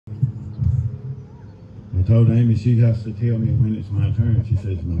I told Amy she has to tell me when it's my turn. She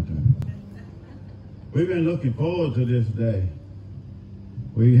says it's my turn. We've been looking forward to this day.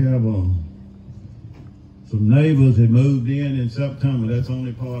 We have some neighbors that moved in September. That's the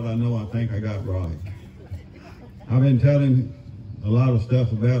only part I know I think I got right. I've been telling a lot of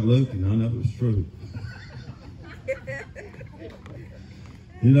stuff about Luke and none of it was true.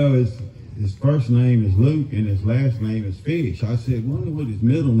 You know, his first name is Luke and his last name is Fish. I said, wonder what his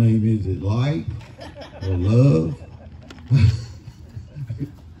middle name is. Is it Light or Love?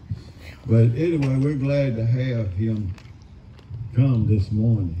 But anyway, we're glad to have him come this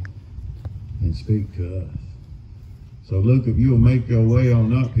morning and speak to us. So Luke, if you'll make your way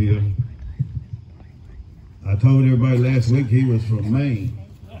on up here. I told everybody last week he was from Maine.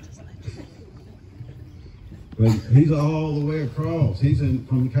 But he's all the way across. He's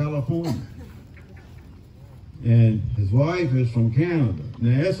from California. And his wife is from Canada.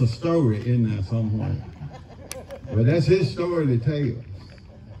 Now that's a story in there somewhere. But that's his story to tell.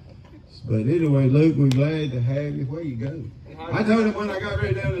 But anyway, Luke, we're glad to have you. Where you go? I told him when I got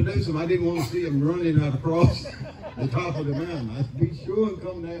ready down to do something, I didn't want to see him running out across the top of the mountain. I said, be sure and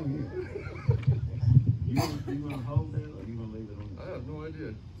come down here. You want to hold that or you want to leave it on? I have no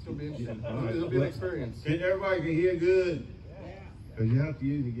idea. It's going to be interesting. It'll be an experience. Everybody can hear good? Because you have to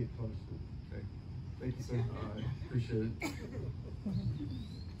usually get close to it. Okay. Thank you, sir. All right. Appreciate it.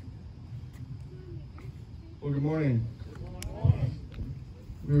 Well, good morning.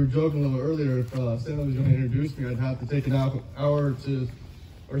 We were joking a little earlier, if Santa was going to introduce me, I'd have to take an hour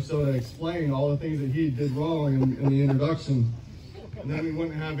or so to explain all the things that he did wrong in the introduction. And then we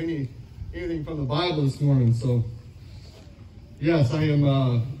wouldn't have anything from the Bible this morning. So, yes, I am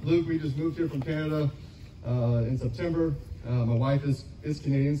Luke. We just moved here from Canada in September. My wife is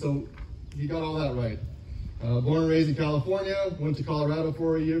Canadian, so he got all that right. Born and raised in California, went to Colorado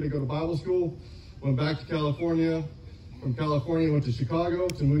for a year to go to Bible school, went back to California. From California, went to Chicago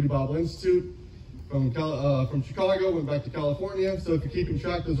to Moody Bible Institute. From Chicago, went back to California. So if you're keeping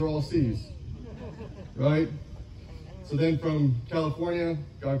track, those are all C's, right? So then from California,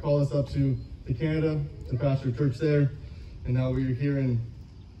 God called us up to Canada to pastor a church there. And now we're here in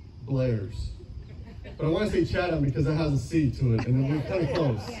Blair's. But I want to say Chatham because it has a C to it. And then we're kind of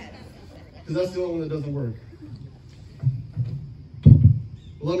close. Because that's the only one that doesn't work.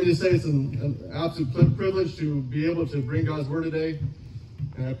 Well, let me just say it's an absolute privilege to be able to bring God's word today.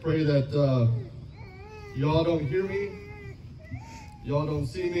 And I pray that y'all don't hear me, y'all don't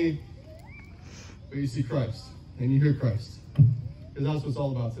see me, but you see Christ and you hear Christ. Because that's what it's all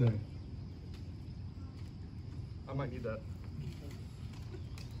about today. I might need that.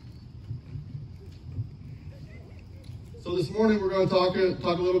 So this morning we're going to talk a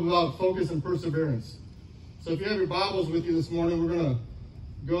little bit about focus and perseverance. So if you have your Bibles with you this morning, we're going to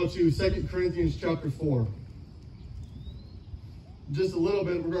go to 2 Corinthians chapter 4. Just a little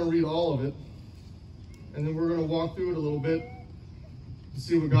bit, we're going to read all of it. And then we're going to walk through it a little bit to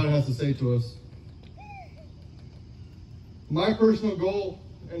see what God has to say to us. My personal goal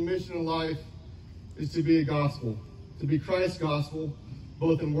and mission in life is to be a gospel, to be Christ's gospel,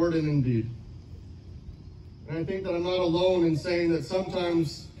 both in word and in deed. And I think that I'm not alone in saying that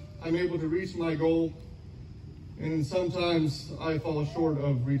sometimes I'm able to reach my goal, and sometimes I fall short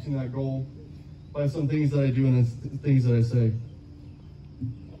of reaching that goal by some things that I do and things that I say.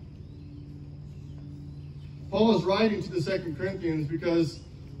 Paul is writing to the 2 Corinthians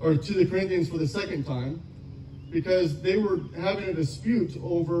to the Corinthians for the second time, because they were having a dispute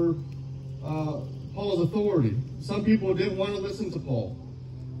over Paul's authority. Some people didn't want to listen to Paul.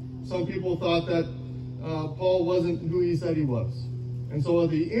 Some people thought that Paul wasn't who he said he was. And so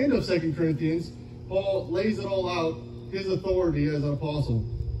at the end of 2 Corinthians, Paul lays it all out, his authority as an apostle.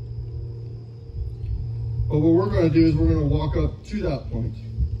 But what we're going to do is we're going to walk up to that point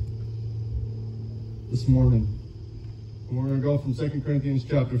this morning. And we're going to go from 2 Corinthians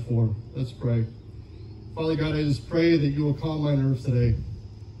chapter 4. Let's pray. Father God, I just pray that you will calm my nerves today.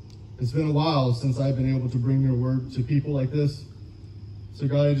 It's been a while since I've been able to bring your word to people like this. So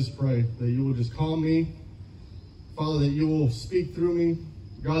God, I just pray that you will just calm me. Father, that you will speak through me.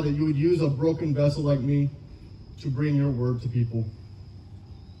 God, that you would use a broken vessel like me to bring your word to people.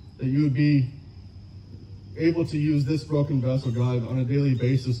 That you would be able to use this broken vessel, God, on a daily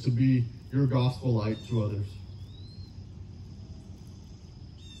basis to be your gospel light to others.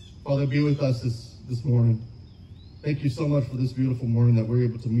 Father, be with us this morning. Thank you so much for this beautiful morning that we're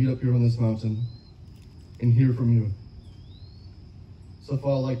able to meet up here on this mountain and hear from you. So,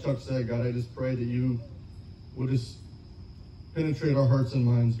 Father, like Chuck said, God, I just pray that you will just penetrate our hearts and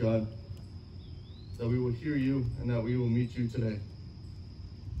minds, God, that we will hear you and that we will meet you today.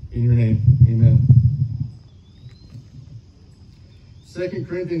 In your name, amen. 2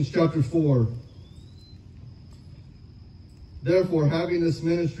 Corinthians chapter 4. Therefore, having this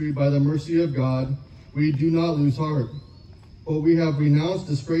ministry by the mercy of God, we do not lose heart, but we have renounced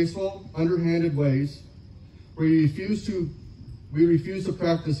disgraceful, underhanded ways. We refuse to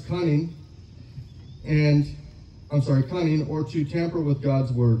practice cunning or to tamper with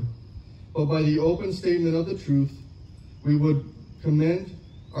God's word. But by the open statement of the truth, we would commend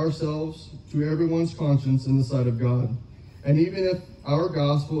ourselves to everyone's conscience in the sight of God. And even if our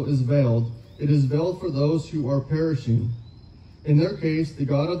gospel is veiled, it is veiled for those who are perishing. In their case, the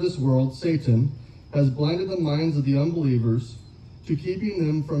god of this world, Satan, has blinded the minds of the unbelievers to keeping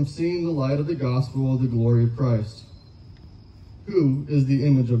them from seeing the light of the gospel of the glory of Christ, who is the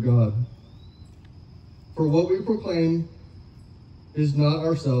image of God. For what we proclaim is not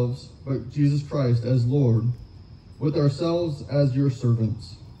ourselves, but Jesus Christ as Lord, with ourselves as your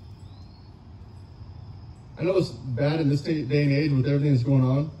servants. I know it's bad in this day and age with everything that's going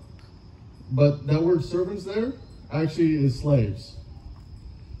on, but that word servants there actually is slaves.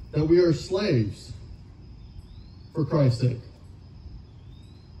 That we are slaves for Christ's sake.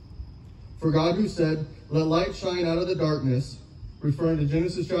 For God, who said, "Let light shine out of the darkness," referring to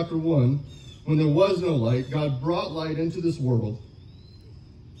Genesis chapter 1, when there was no light, God brought light into this world,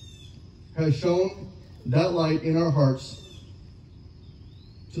 has shown that light in our hearts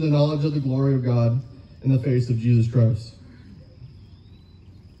to the knowledge of the glory of God in the face of Jesus Christ.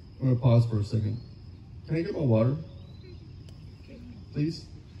 I'm going to pause for a second. Can I get my water? Please?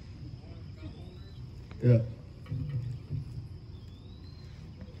 Yeah.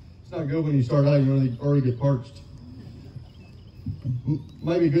 It's not good when you start out, you already get parched.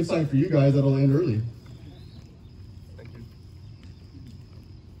 Might be a good sign for you guys that'll end early. Thank you.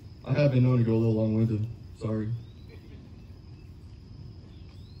 I have been known to go a little long-winded. Sorry.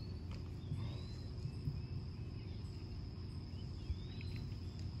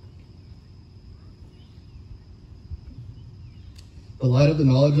 The light of the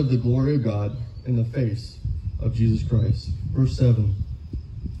knowledge of the glory of God in the face of Jesus Christ. Verse 7.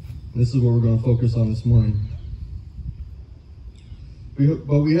 And this is what we're going to focus on this morning.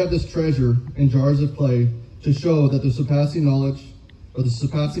 But we have this treasure in jars of clay to show that the surpassing knowledge or the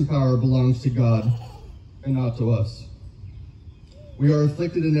surpassing power belongs to God and not to us. We are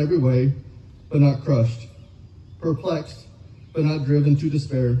afflicted in every way, but not crushed. Perplexed, but not driven to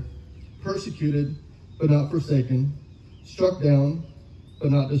despair. Persecuted, but not forsaken. Struck down,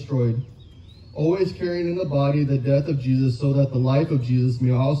 but not destroyed. Always carrying in the body the death of Jesus, so that the life of Jesus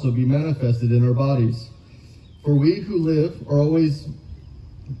may also be manifested in our bodies. For we who live are always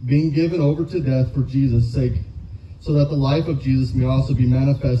being given over to death for Jesus' sake, so that the life of Jesus may also be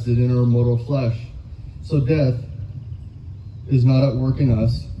manifested in our mortal flesh. So death is not at work in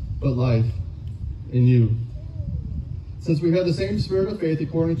us, but life in you. Since we have the same spirit of faith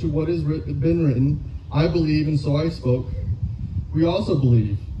according to what has been written, I believe and so I spoke, we also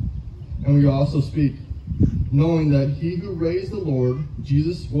believe, and we also speak, knowing that he who raised the Lord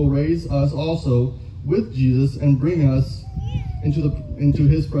Jesus will raise us also with Jesus and bring us into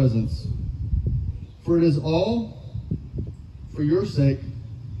his presence. For it is all for your sake,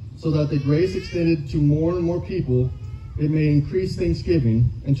 so that the grace extended to more and more people, it may increase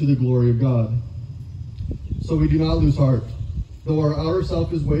thanksgiving and to the glory of God. So we do not lose heart. Though our outer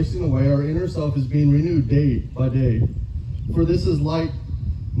self is wasting away, our inner self is being renewed day by day. For this is light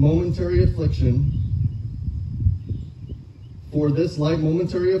momentary affliction. For this light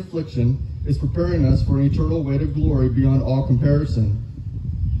momentary affliction is preparing us for an eternal weight of glory beyond all comparison,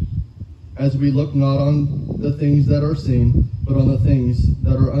 as we look not on the things that are seen, but on the things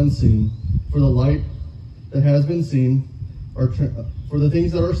that are unseen. For the light that has been seen, for the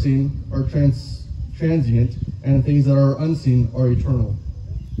things that are seen are transient, and the things that are unseen are eternal.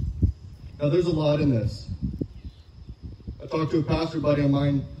 Now there's a lot in this. I talked to a pastor buddy of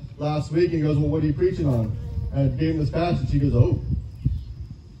mine last week, and he goes, "Well, what are you preaching on?" And I gave him this passage. He goes, "Oh,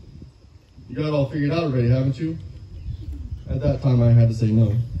 you got it all figured out already, haven't you?" At that time, I had to say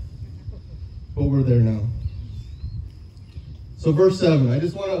no. But we're there now. So verse 7, I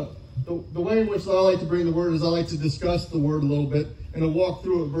just want to, the way in which I like to bring the word is I like to discuss the word a little bit, and I'll walk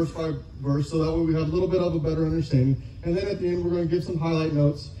through it verse by verse, so that way we have a little bit of a better understanding. And then at the end, we're going to give some highlight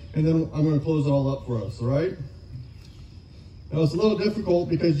notes, and then I'm going to close it all up for us, all right? Now, it's a little difficult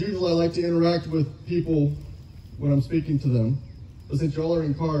because usually I like to interact with people when I'm speaking to them. But since y'all are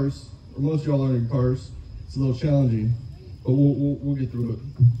in cars, or most of y'all are in cars, it's a little challenging. But we'll get through it.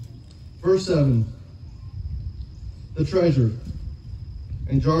 Verse 7. The treasure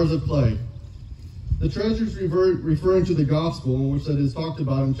and jars of clay. The treasure is referring to the gospel, which that is talked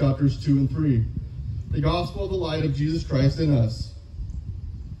about in chapters 2 and 3. The gospel of the light of Jesus Christ in us.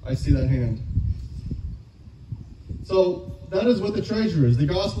 I see that hand. So that is what the treasure is, the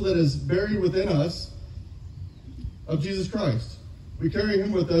gospel that is buried within us of Jesus Christ. We carry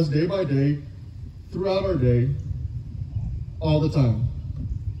him with us day by day, throughout our day, all the time.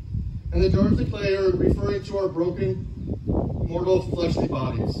 And the jars of clay are referring to our broken, mortal, fleshly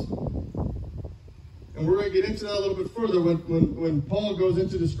bodies. And we're going to get into that a little bit further when Paul goes in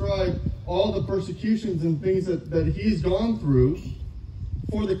to describe all the persecutions and things that he's gone through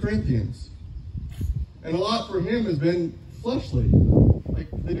for the Corinthians. And a lot for him has been fleshly. Like,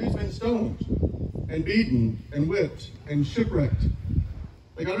 the dude's been stoned and beaten and whipped and shipwrecked.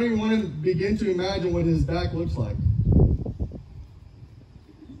 Like, I don't even want to begin to imagine what his back looks like.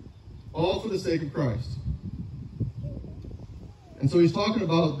 All for the sake of Christ. And so he's talking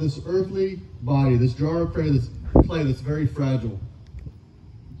about this earthly body, this jar of clay that's very fragile.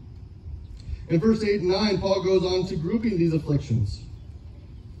 In verse 8 and 9, Paul goes on to grouping these afflictions.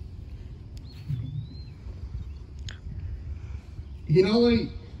 He not only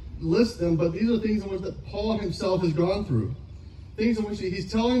lists them, but these are things in which that Paul himself has gone through. Things in which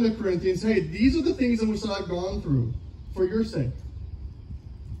he's telling the Corinthians, hey, these are the things in which I've gone through for your sake.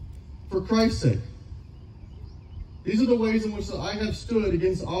 For Christ's sake. These are the ways in which I have stood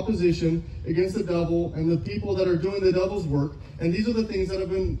against opposition, against the devil, and the people that are doing the devil's work. And these are the things that have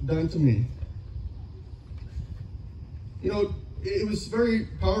been done to me. You know, it was very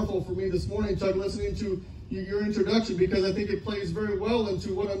powerful for me this morning, Chuck, listening to your introduction, because I think it plays very well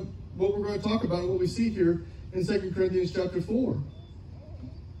into what we're going to talk about and what we see here in 2 Corinthians chapter 4.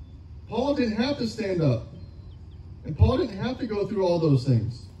 Paul didn't have to stand up. And Paul didn't have to go through all those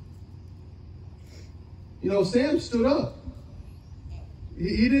things. You know, Sam stood up.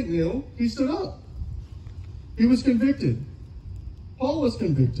 He didn't kneel. He stood up. He was convicted. Paul was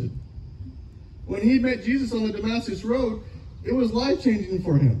convicted. When he met Jesus on the Damascus Road, it was life-changing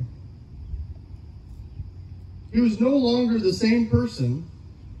for him. He was no longer the same person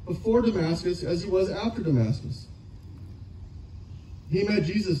before Damascus as he was after Damascus. He met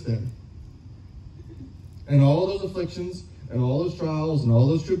Jesus there. And all those afflictions and all those trials and all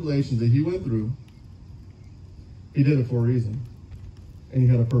those tribulations that he went through, he did it for a reason. And he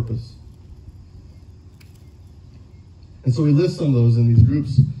had a purpose. And so he lists some of those in these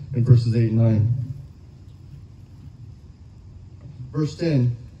groups in verses 8 and 9. Verse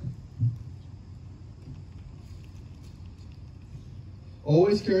 10.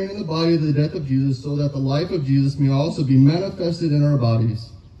 Always carrying in the body the death of Jesus, so that the life of Jesus may also be manifested in our bodies.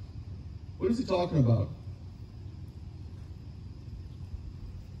 What is he talking about?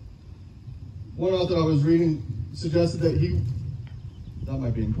 One author I was reading suggested that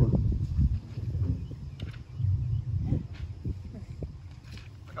might be important.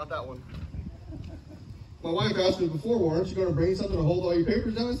 I got that one. My wife asked me before, well, aren't you going to bring something to hold all your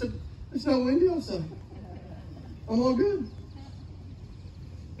papers down? I said, it's not windy outside. I'm all good.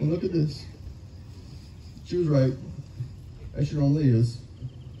 And look at this. She was right. As she normally is.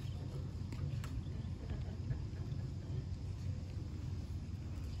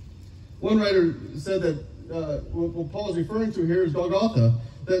 One writer said that what Paul is referring to here is Golgotha.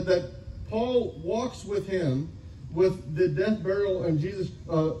 That Paul walks with him with the death, burial, and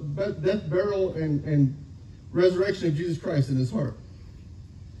and resurrection of Jesus Christ in his heart.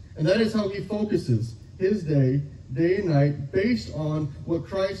 And that is how he focuses his day and night, based on what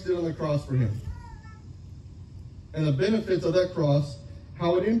Christ did on the cross for him. And the benefits of that cross,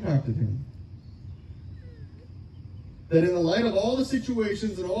 how it impacted him. That in the light of all the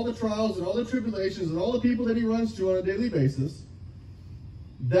situations and all the trials and all the tribulations and all the people that he runs to on a daily basis,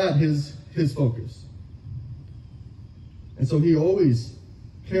 that is his focus. And so he always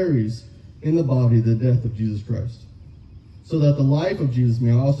carries in the body the death of Jesus Christ, so that the life of Jesus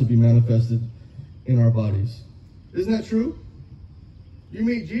may also be manifested in our bodies. Isn't that true? You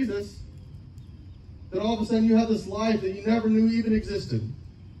meet Jesus, then all of a sudden you have this life that you never knew even existed.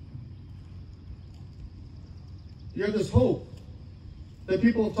 You have this hope that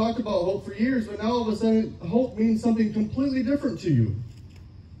people have talked about hope for years, but now all of a sudden hope means something completely different to you.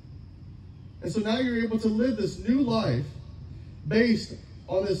 And so now you're able to live this new life based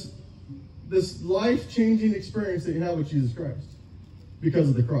on this life-changing experience that you have with Jesus Christ because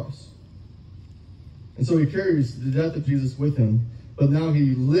of the cross. And so he carries the death of Jesus with him, but now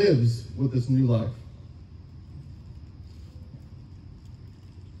he lives with this new life.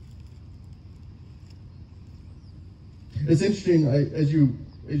 It's interesting, as you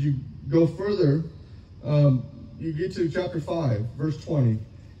go further, you get to chapter 5, verse 20.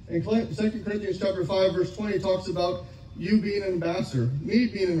 In 2 Corinthians chapter 5, verse 20, it talks about you being an ambassador, me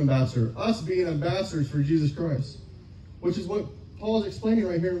being an ambassador, us being ambassadors for Jesus Christ, which is what Paul is explaining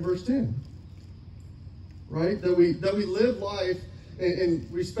right here in verse 10. Right? That we live life in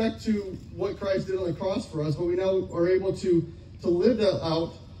respect to what Christ did on the cross for us, but we now are able to live that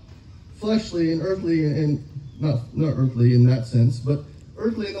out fleshly and earthly, and not earthly in that sense, but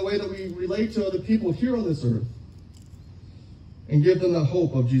earthly in the way that we relate to other people here on this earth and give them the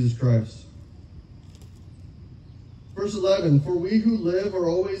hope of Jesus Christ. Verse 11, for we who live are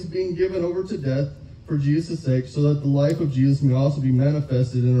always being given over to death for Jesus' sake, so that the life of Jesus may also be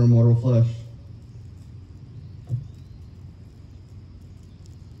manifested in our mortal flesh.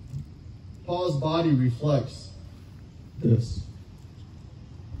 Paul's body reflects this.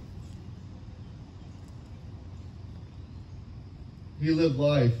 He lived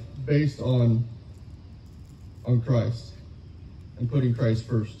life based on Christ and putting Christ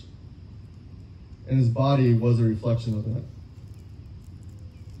first. And his body was a reflection of that.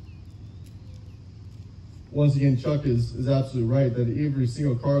 Once again, Chuck is absolutely right that every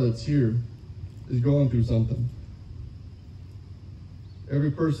single car that's here is going through something.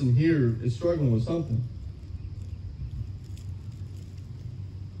 Every person here is struggling with something.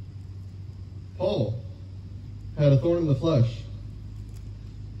 Paul had a thorn in the flesh.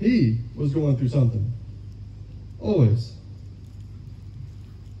 He was going through something. Always.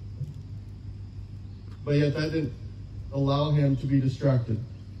 But yet that didn't allow him to be distracted.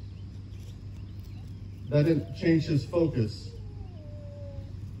 That didn't change his focus.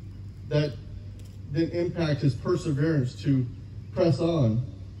 That didn't impact his perseverance to press on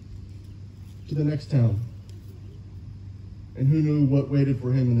to the next town. And who knew what waited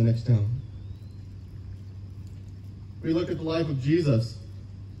for him in the next town? We look at the life of Jesus.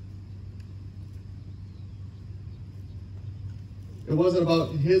 It wasn't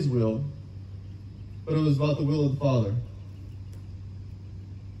about his will, but it was about the will of the Father.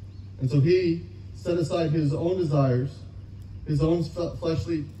 And so he set aside his own desires, his own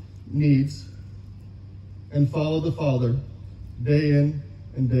fleshly needs, and followed the Father day in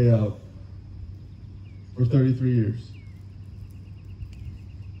and day out for 33 years.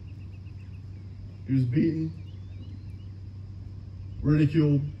 He was beaten,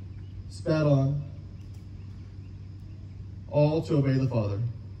 ridiculed, spat on, all to obey the Father,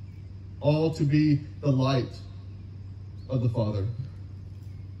 all to be the light of the Father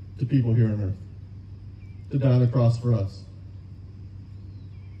to people here on earth, to die on the cross for us.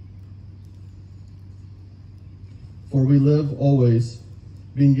 For we live always,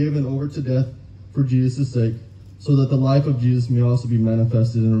 being given over to death for Jesus' sake, so that the life of Jesus may also be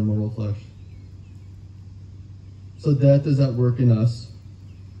manifested in our mortal flesh. So death is at work in us,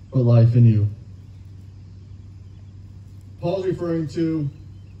 but life in you. Paul's referring to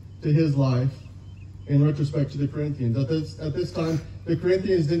his life in retrospect to the Corinthians. At this time, the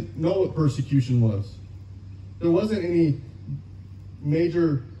Corinthians didn't know what persecution was. There wasn't any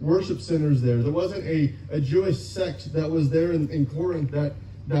major worship centers there. There wasn't a Jewish sect that was there in Corinth that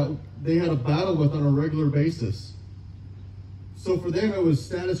they had a battle with on a regular basis. So for them, it was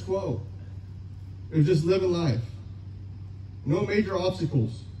status quo. It was just living life. No major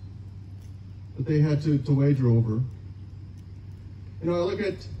obstacles that they had to wager over. You know, I look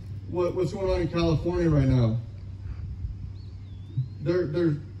at what's going on in California right now.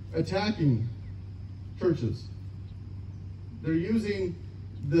 They're attacking churches. They're using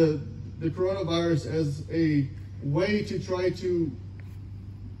the coronavirus as a way to try to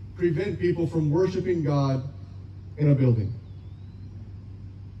prevent people from worshiping God in a building.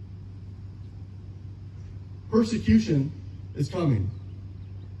 Persecution is coming.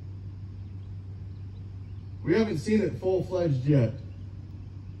 We haven't seen it full-fledged yet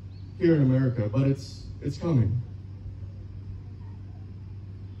here in America, but it's coming.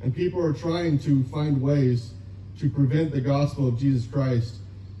 And people are trying to find ways to prevent the gospel of Jesus Christ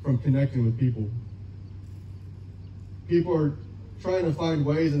from connecting with people. People are trying to find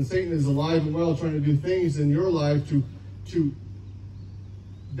ways, and Satan is alive and well trying to do things in your life to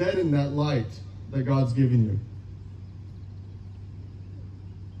deaden that light that God's given you.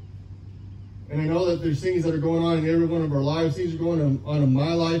 And I know that there's things that are going on in every one of our lives, things are going on in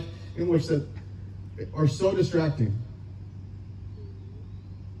my life, in which that are so distracting.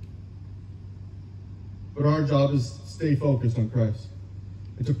 But our job is to stay focused on Christ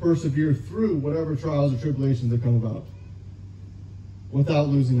and to persevere through whatever trials or tribulations that come about without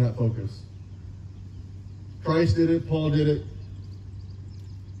losing that focus. Christ did it, Paul did it.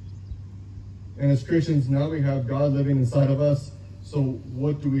 And as Christians, now we have God living inside of us, so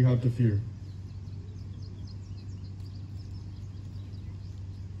what do we have to fear?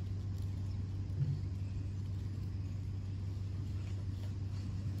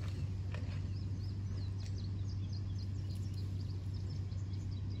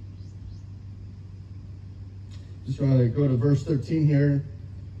 just want to go to verse 13 here.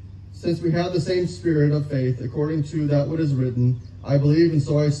 Since we have the same spirit of faith, according to that what is written, I believe and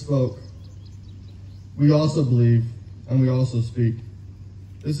so I spoke. We also believe and we also speak.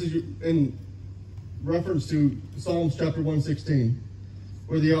 This is in reference to Psalms chapter 116,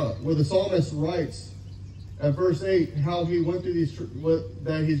 where the psalmist writes at verse 8 how he went through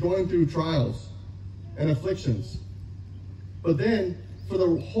that he's going through trials and afflictions. But then for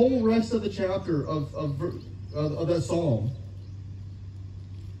the whole rest of the chapter of that psalm,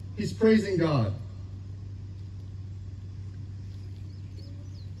 he's praising God.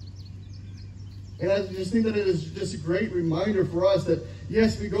 And I just think that it is just a great reminder for us that,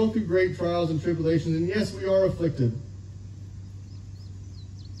 yes, we go through great trials and tribulations, and yes, we are afflicted.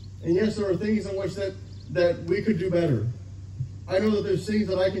 And yes, there are things in which that we could do better. I know that there's things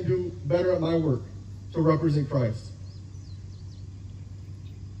that I can do better at my work to represent Christ.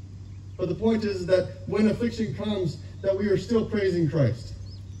 But the point is that when affliction comes, that we are still praising Christ.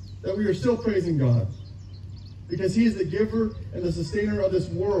 That we are still praising God. Because He is the giver and the sustainer of this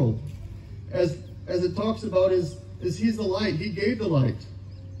world. As it talks about is He's the light. He gave the light.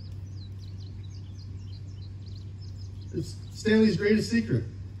 It's Stanley's greatest secret.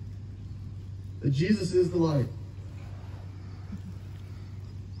 That Jesus is the light.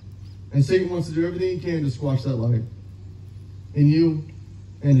 And Satan wants to do everything he can to squash that light. In you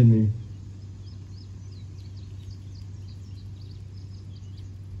and in me.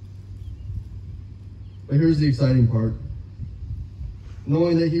 But here's the exciting part.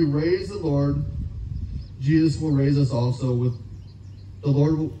 Knowing that He raised the Lord, Jesus will raise us also with the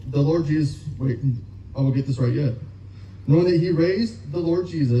Lord Jesus. Wait, I will get this right yet. Knowing that He raised the Lord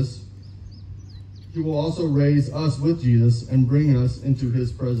Jesus, He will also raise us with Jesus and bring us into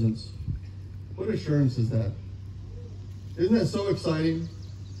His presence. What assurance is that? Isn't that so exciting?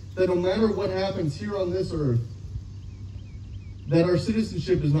 That no matter what happens here on this earth, that our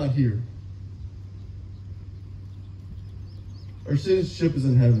citizenship is not here. Our citizenship is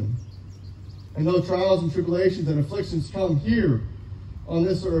in heaven. And though trials and tribulations and afflictions come here on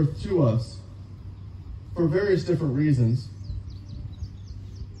this earth to us for various different reasons,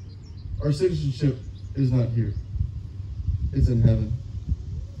 our citizenship is not here. It's in heaven.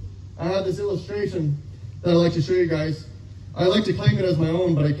 I have this illustration that I'd like to show you guys. I like to claim it as my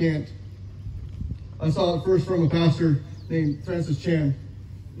own, but I can't. I saw it first from a pastor named Francis Chan.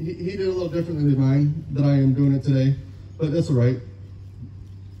 He did it a little differently than mine, that I am doing it today. But that's all right.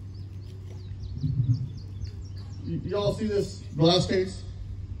 You all see this glass case?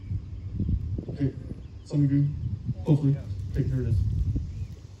 Okay, some of you, hopefully. Okay, here it is.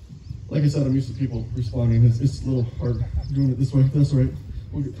 Like I said, I'm used to people responding. It's a little hard doing it this way. That's all right.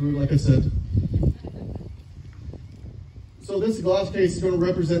 We'll get through it, like I said. So this glass case is going to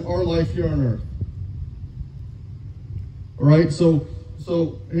represent our life here on earth. All right, so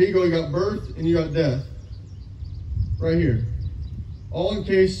here you go. You got birth and you got death. Right here. All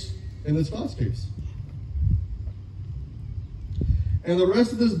encased in this glass case. And the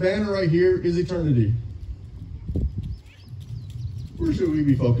rest of this banner right here is eternity. Where should we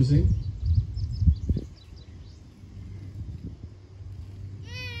be focusing?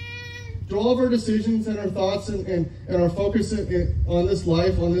 Do all of our decisions and our thoughts and our focus on this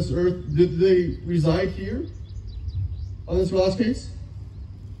life, on this earth, do they reside here? On this glass case?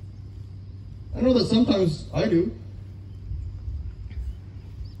 I know that sometimes I do.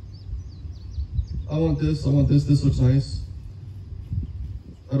 I want this, this looks nice.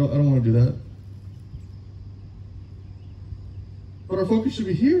 I don't want to do that. But our focus should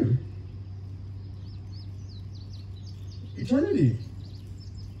be here. Eternity.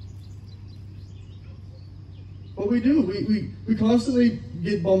 But we do. We constantly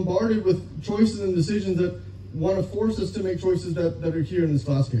get bombarded with choices and decisions that want to force us to make choices that are here in this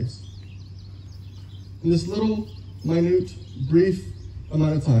glass case. In this little, minute, brief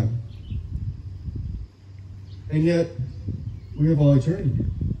amount of time. And yet, we have all eternity.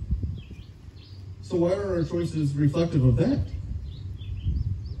 So why are our choices reflective of that?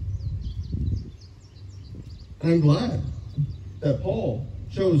 And I'm glad that Paul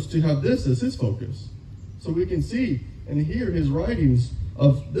chose to have this as his focus. So we can see and hear his writings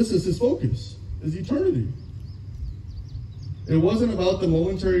of this is his focus, is eternity. It wasn't about the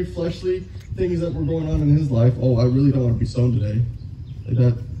momentary fleshly things that were going on in his life. Oh, I really don't want to be stoned today.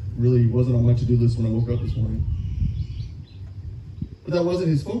 That really wasn't on my to-do list when I woke up this morning. But that wasn't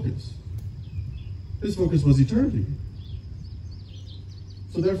his focus. His focus was eternity.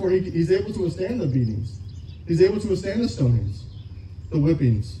 So therefore, he's able to withstand the beatings. He's able to withstand the stonings, the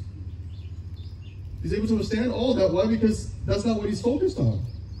whippings. He's able to withstand all that. Why? Because that's not what he's focused on.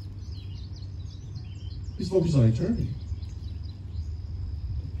 He's focused on eternity.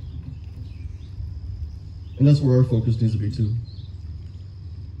 And that's where our focus needs to be too.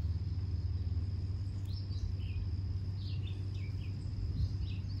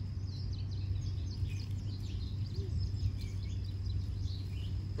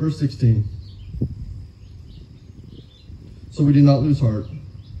 Verse 16. So we do not lose heart.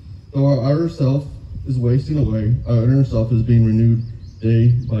 Though our outer self is wasting away, our inner self is being renewed day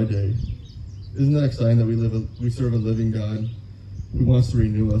by day. Isn't that exciting that we serve a living God who wants to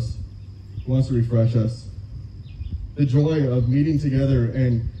renew us, who wants to refresh us? The joy of meeting together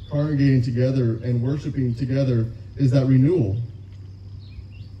and congregating together and worshiping together is that renewal,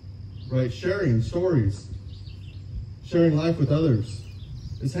 right? Sharing stories, sharing life with others.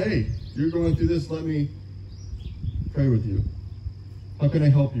 Is, hey, you're going through this, let me pray with you. How can I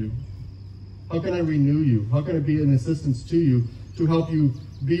help you? How can I renew you? How can I be an assistance to you to help you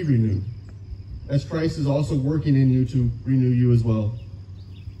be renewed? As Christ is also working in you to renew you as well.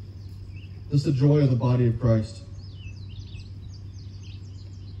 This is the joy of the body of Christ.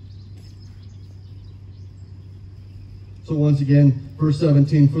 So once again, verse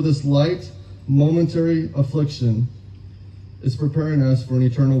 17, for this light, momentary affliction is preparing us for an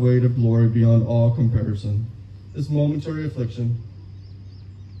eternal weight of glory beyond all comparison. This momentary affliction.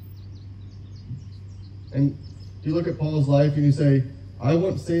 And you look at Paul's life and you say, I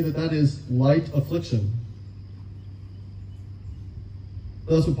wouldn't say that that is light affliction.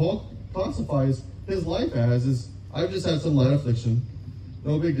 But that's what Paul classifies his life as, is I've just had some light affliction.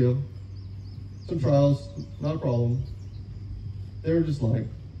 No big deal. Some trials, not a problem. They were just light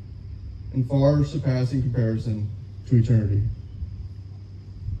and far surpassing comparison to eternity.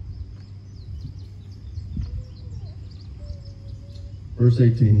 Verse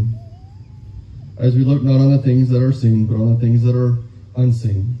 18. As we look not on the things that are seen, but on the things that are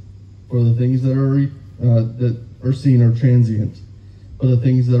unseen. For the things that are seen are transient, but the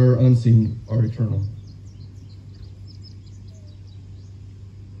things that are unseen are eternal.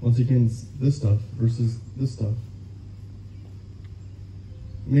 Once again, this stuff versus this stuff.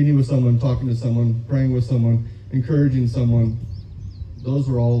 Meeting with someone, talking to someone, praying with someone, encouraging someone, those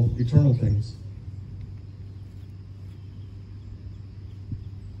are all eternal things.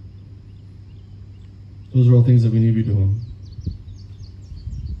 Those are all things that we need to be doing.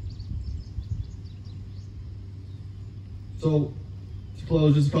 So, to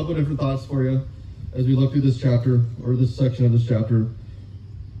close, just a couple of different thoughts for you as we look through this chapter, or this section of this chapter.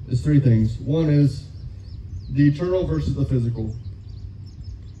 Is three things. One is the eternal versus the physical.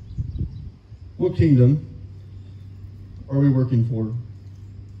 What kingdom are we working for?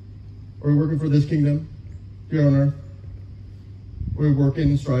 Are we working for this kingdom here on earth? Are we working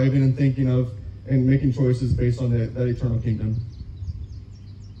and striving and thinking of and making choices based on that eternal kingdom?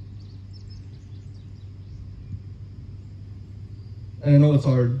 And I know it's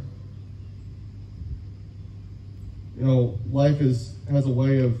hard. You know, life has a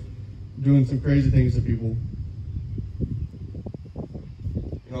way of doing some crazy things to people.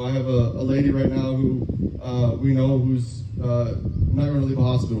 You know, I have a lady right now who we know who's not going to leave a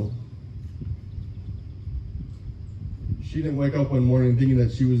hospital. She didn't wake up one morning thinking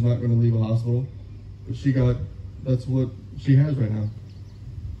that she was not going to leave a hospital, but that's what she has right now.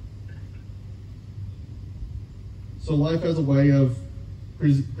 So life has a way of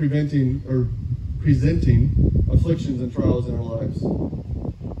presenting afflictions and trials in our lives.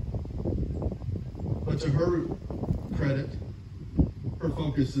 But to her credit, her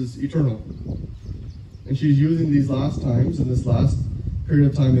focus is eternal. And she's using these last times and this last period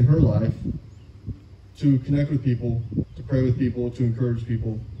of time in her life to connect with people, to pray with people, to encourage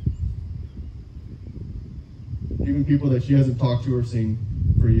people. Even people that she hasn't talked to or seen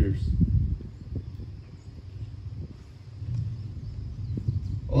for years.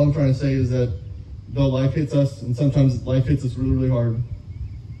 All I'm trying to say is that though life hits us, and sometimes life hits us really, really hard,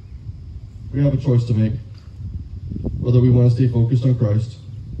 we have a choice to make. Whether we want to stay focused on Christ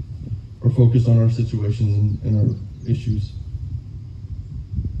or focused on our situations and our issues.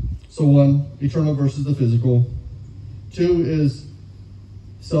 So 1, eternal versus the physical. 2 is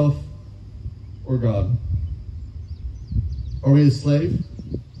self or God. Are we a slave,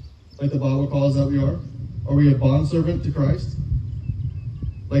 like the Bible calls that we are? Are we a bondservant to Christ,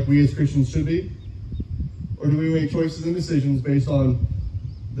 like we as Christians should be? Or do we make choices and decisions based on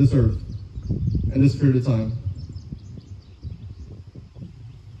this earth and this period of time?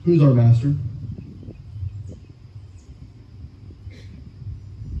 Who's our master?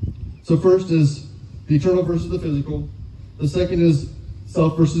 So first is the eternal versus the physical. The second is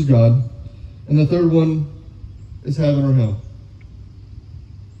self versus God. And the third one is heaven or hell.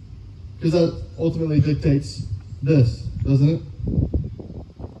 Because that ultimately dictates this, doesn't it?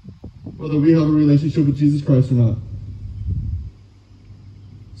 Whether we have a relationship with Jesus Christ or not.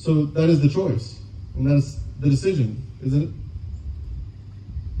 So that is the choice, and that is the decision, isn't it?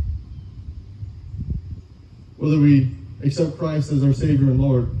 Whether we accept Christ as our Savior and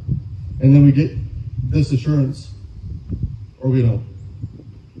Lord, and then we get this assurance, or we don't.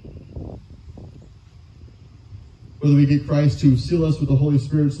 Whether we get Christ to seal us with the Holy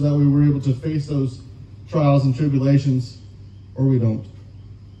Spirit so that way we're able to face those trials and tribulations, or we don't.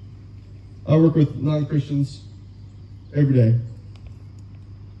 I work with non-Christians every day.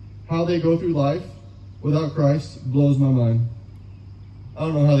 How they go through life without Christ blows my mind. I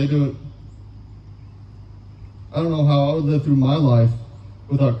don't know how they do it. I don't know how I would live through my life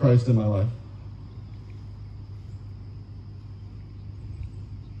without Christ in my life.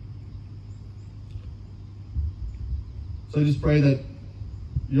 So I just pray that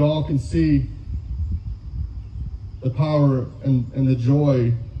you all can see the power and the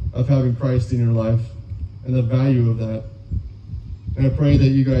joy of having Christ in your life and the value of that. And I pray that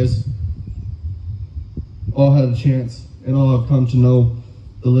you guys all had a chance and all have come to know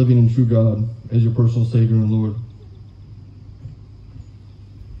the living and true God as your personal Savior and Lord.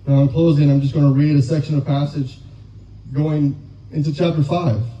 Now in closing, I'm just going to read a section of passage going into chapter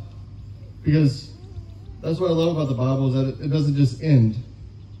 5. Because that's what I love about the Bible, is that it doesn't just end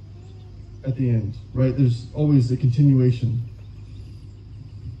at the end, right? There's always a continuation.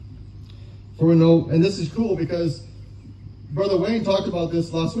 For we know, and this is cool because Brother Wayne talked about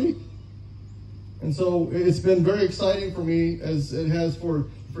this last week. And so it's been very exciting for me, as it has for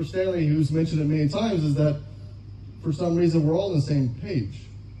Stanley, who's mentioned it many times, is that for some reason we're all on the same page.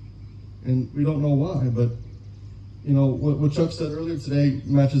 And we don't know why, but you know, what Chuck said earlier today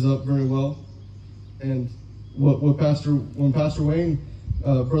matches up very well. And when Pastor Wayne,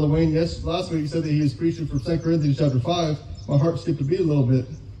 Brother Wayne, last week said that he was preaching from 2 Corinthians chapter 5, my heart skipped a beat a little bit.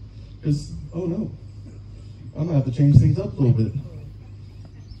 Because, oh no, I'm going to have to change things up a little bit.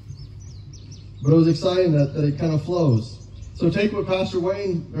 But it was exciting that it kind of flows. So take what Pastor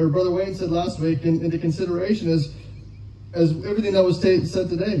Wayne, or Brother Wayne said last week into consideration as everything that was said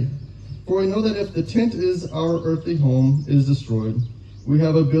today. For we know that if the tent is our earthly home is destroyed, we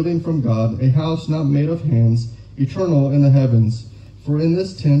have a building from God, a house not made of hands, eternal in the heavens. For in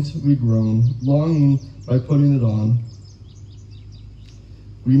this tent we groan, longing by putting it on.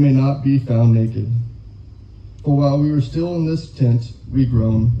 We may not be found naked. For while we were still in this tent, we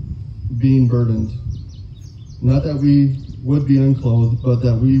groan, being burdened. Not that we would be unclothed, but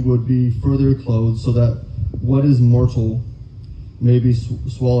that we would be further clothed, so that what is mortal may be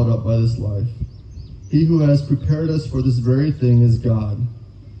swallowed up by this life. He who has prepared us for this very thing is God,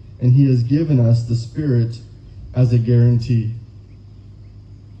 and he has given us the Spirit as a guarantee.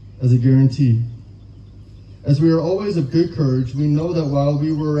 As a guarantee. As we are always of good courage, we know that while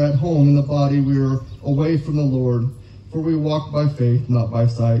we were at home in the body, we were away from the Lord, for we walk by faith, not by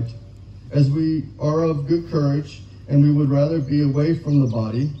sight. As we are of good courage, and we would rather be away from the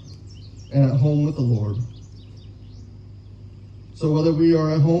body and at home with the Lord. So whether we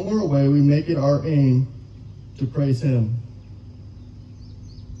are at home or away, we make it our aim to praise him.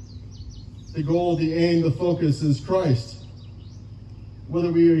 The goal, the aim, the focus is Christ.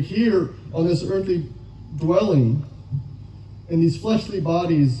 Whether we are here on this earthly dwelling in these fleshly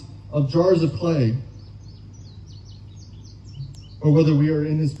bodies of jars of clay, or whether we are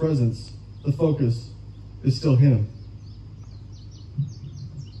in his presence, the focus is still him.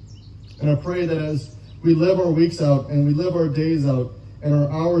 And I pray that as we live our weeks out and we live our days out and our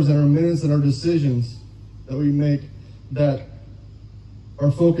hours and our minutes and our decisions that we make, that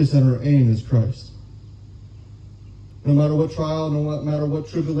our focus and our aim is Christ. No matter what trial, no matter what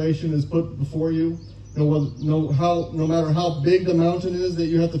tribulation is put before you, no matter how big the mountain is that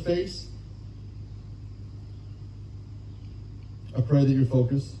you have to face, I pray that your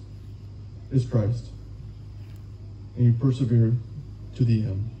focus is Christ and you persevere to the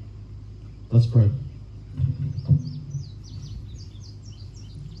end. Let's pray.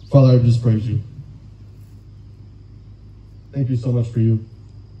 Father, I just praise you. Thank you so much for you.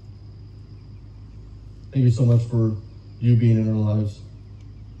 Thank you so much for you being in our lives.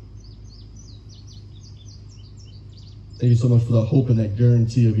 Thank you so much for the hope and that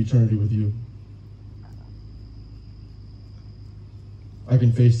guarantee of eternity with you. I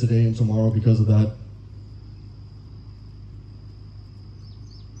can face today and tomorrow because of that.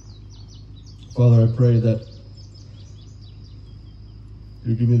 Father, I pray that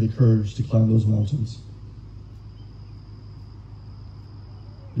you give me the courage to climb those mountains.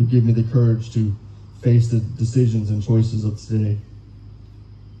 You give me the courage to face the decisions and choices of today.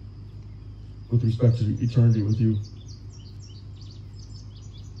 with respect to eternity with you.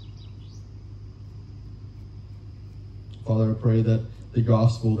 Father, I pray that the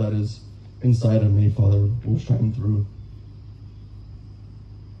gospel that is inside of me, Father, will shine through.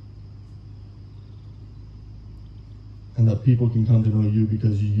 And that people can come to know you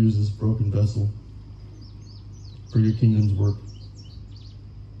because you use this broken vessel for your kingdom's work.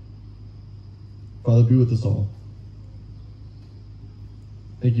 Father, be with us all.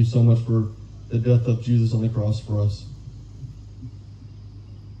 Thank you so much for the death of Jesus on the cross for us,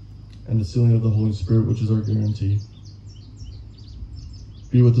 and the sealing of the Holy Spirit, which is our guarantee.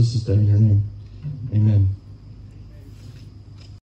 Be with us this day in your name. Amen.